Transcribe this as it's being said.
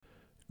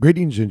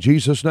Greetings in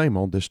Jesus' name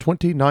on this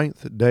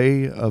 29th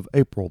day of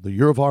April, the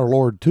year of our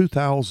Lord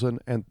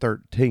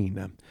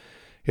 2013.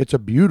 It's a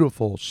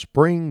beautiful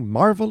spring,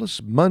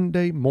 marvelous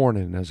Monday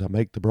morning as I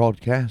make the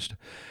broadcast,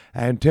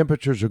 and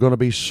temperatures are going to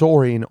be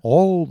soaring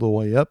all the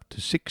way up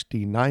to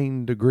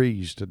 69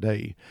 degrees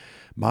today.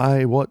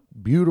 My, what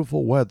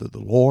beautiful weather the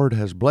Lord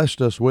has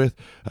blessed us with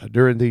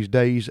during these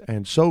days,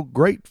 and so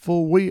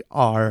grateful we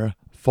are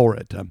for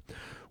it.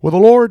 Well, the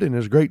Lord in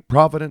His great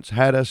providence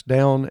had us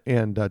down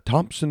in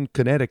Thompson,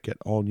 Connecticut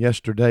on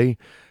yesterday.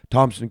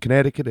 Thompson,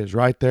 Connecticut is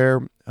right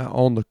there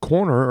on the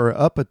corner or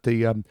up at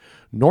the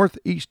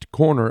northeast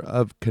corner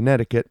of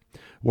Connecticut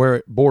where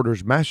it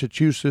borders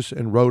Massachusetts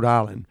and Rhode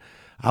Island.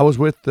 I was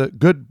with the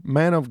good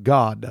man of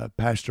God,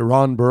 Pastor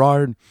Ron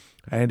Berard,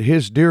 and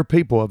his dear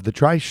people of the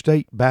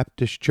Tri-State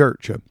Baptist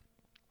Church.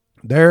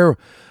 There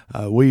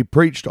we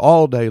preached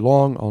all day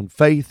long on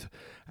faith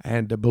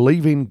and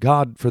believing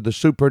God for the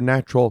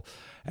supernatural.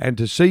 And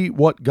to see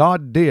what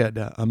God did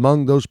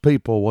among those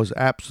people was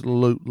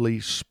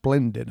absolutely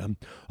splendid.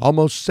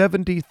 Almost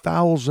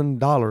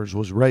 $70,000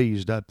 was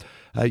raised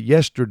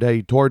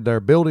yesterday toward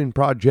their building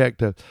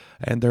project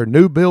and their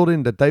new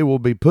building that they will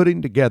be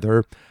putting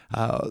together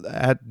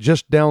at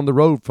just down the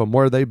road from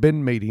where they've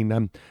been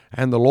meeting.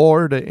 And the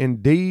Lord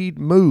indeed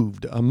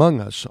moved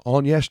among us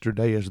on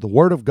yesterday as the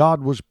Word of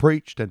God was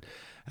preached and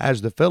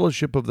as the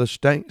fellowship of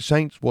the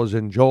saints was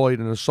enjoyed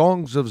and the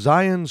songs of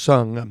Zion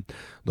sung.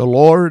 The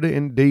Lord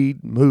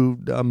indeed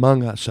moved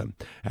among us,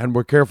 and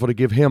we're careful to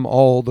give Him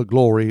all the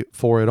glory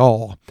for it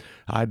all.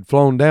 I'd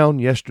flown down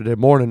yesterday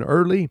morning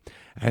early,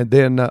 and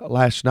then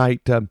last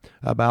night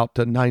about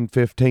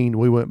 9:15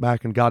 we went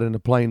back and got in the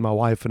plane, my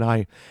wife and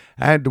I,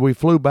 and we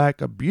flew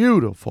back, a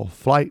beautiful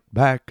flight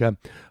back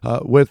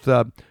with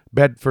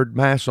Bedford,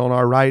 Mass on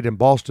our right, and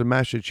Boston,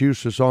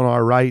 Massachusetts on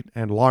our right,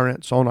 and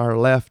Lawrence on our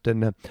left,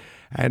 and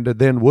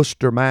then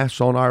Worcester,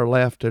 Mass on our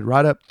left, and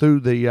right up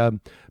through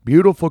the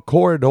beautiful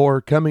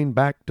corridor coming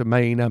back to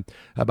Maine,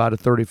 about a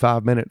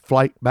 35-minute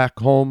flight back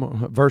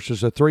home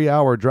versus a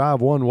 3-hour drive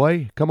one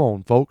way. Come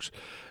on, folks.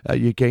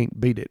 You can't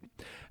beat it.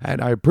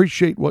 And I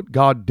appreciate what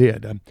God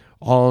did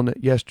on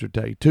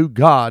yesterday. To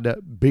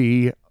God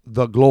be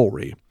the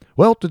glory.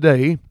 Well,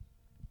 today,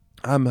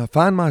 I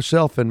find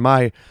myself in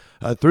my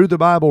through the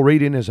Bible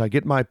reading as I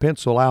get my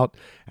pencil out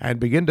and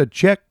begin to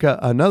check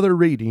another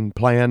reading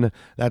plan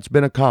that's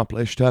been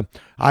accomplished.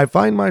 I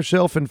find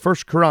myself in 1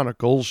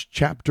 Chronicles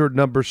chapter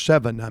number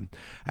 7.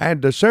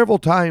 And several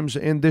times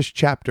in this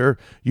chapter,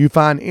 you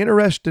find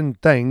interesting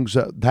things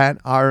that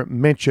are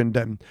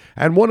mentioned.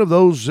 And one of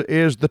those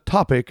is the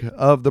topic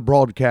of the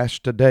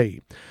broadcast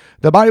today.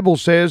 The Bible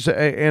says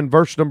in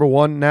verse number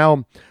 1,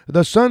 Now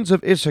the sons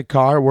of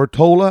Issachar were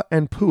Tola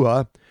and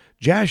Puah,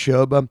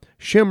 Jashub,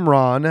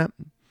 Shimron,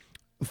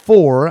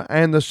 4,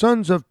 and the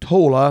sons of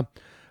Tola,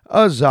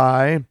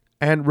 Uzai,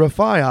 and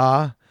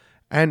Rephaiah,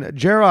 and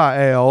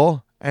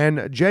Jeriel, and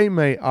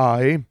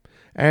Jemai,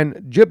 and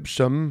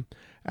Jibsam,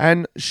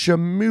 and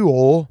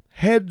Shemuel,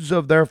 heads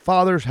of their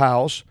father's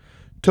house,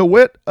 to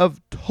wit of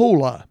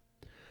Tola.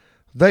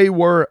 They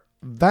were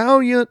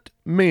valiant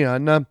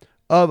men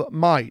of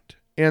might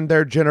in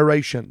their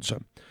generations,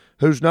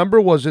 whose number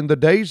was in the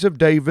days of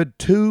David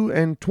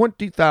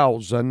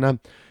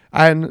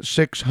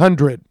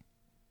 22,600.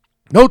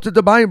 Note that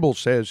the Bible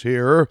says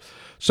here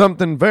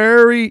something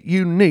very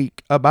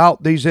unique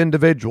about these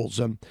individuals.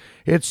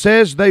 It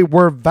says they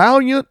were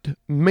valiant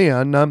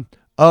men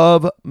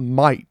of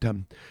might.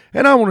 And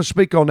I want to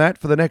speak on that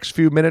for the next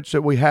few minutes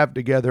that we have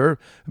together,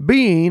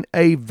 being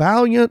a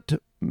valiant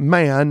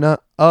man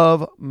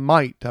of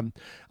might.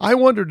 I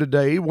wonder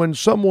today when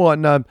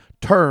someone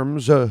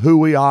terms who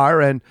we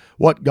are and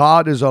what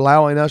God is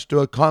allowing us to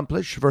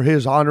accomplish for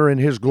His honor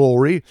and His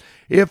glory,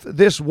 if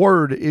this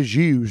word is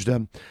used.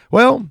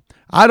 Well,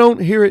 I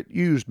don't hear it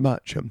used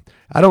much.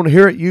 I don't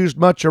hear it used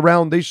much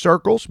around these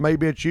circles.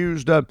 Maybe it's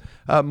used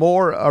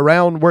more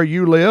around where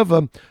you live,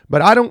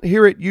 but I don't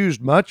hear it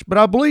used much. But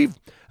I believe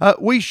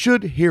we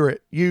should hear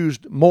it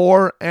used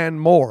more and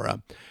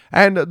more.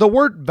 And the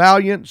word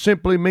valiant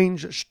simply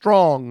means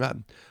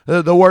strong.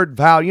 The word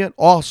valiant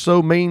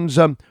also means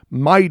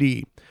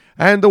mighty.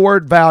 And the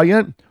word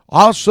valiant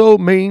also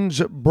means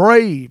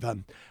brave.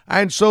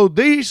 And so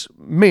these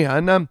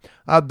men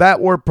that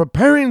were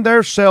preparing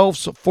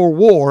themselves for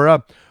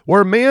war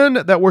were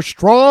men that were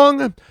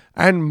strong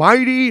and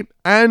mighty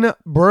and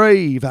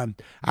brave. And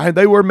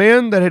they were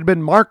men that had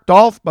been marked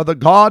off by the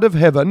God of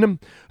heaven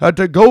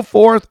to go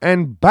forth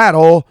and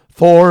battle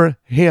for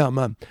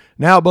Him.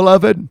 Now,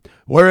 beloved,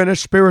 we're in a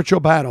spiritual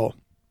battle.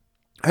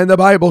 And the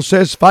Bible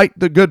says, fight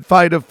the good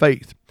fight of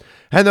faith.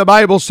 And the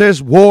Bible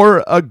says,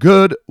 war a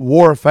good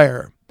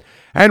warfare.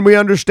 And we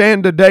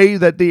understand today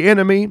that the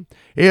enemy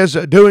is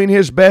doing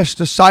his best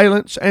to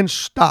silence and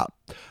stop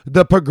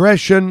the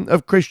progression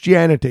of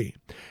Christianity.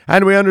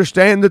 And we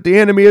understand that the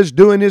enemy is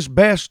doing his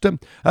best to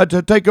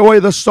take away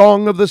the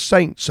song of the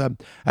saints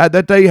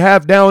that they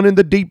have down in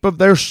the deep of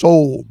their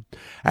soul.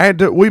 And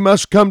we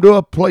must come to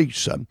a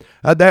place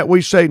that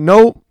we say,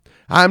 no,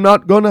 I'm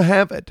not going to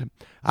have it.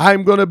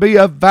 I'm going to be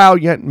a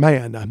valiant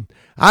man.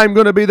 I'm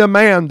going to be the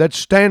man that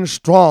stands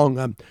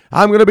strong.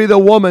 I'm going to be the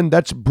woman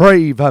that's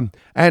brave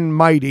and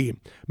mighty.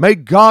 May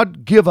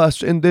God give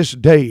us in this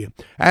day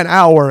and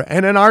hour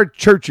and in our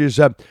churches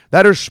that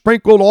are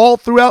sprinkled all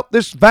throughout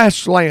this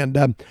vast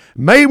land.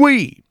 May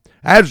we,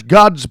 as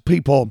God's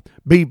people,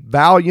 be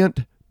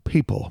valiant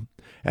people.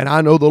 And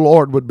I know the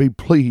Lord would be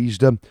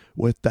pleased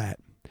with that.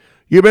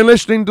 You've been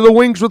listening to the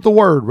Wings with the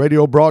Word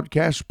radio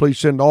broadcast. Please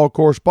send all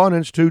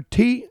correspondence to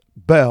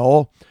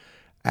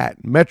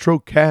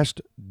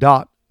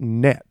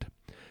tbell@metrocast.net.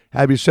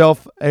 Have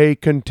yourself a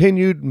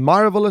continued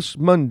marvelous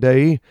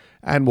Monday,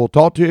 and we'll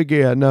talk to you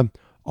again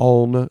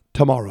on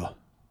tomorrow.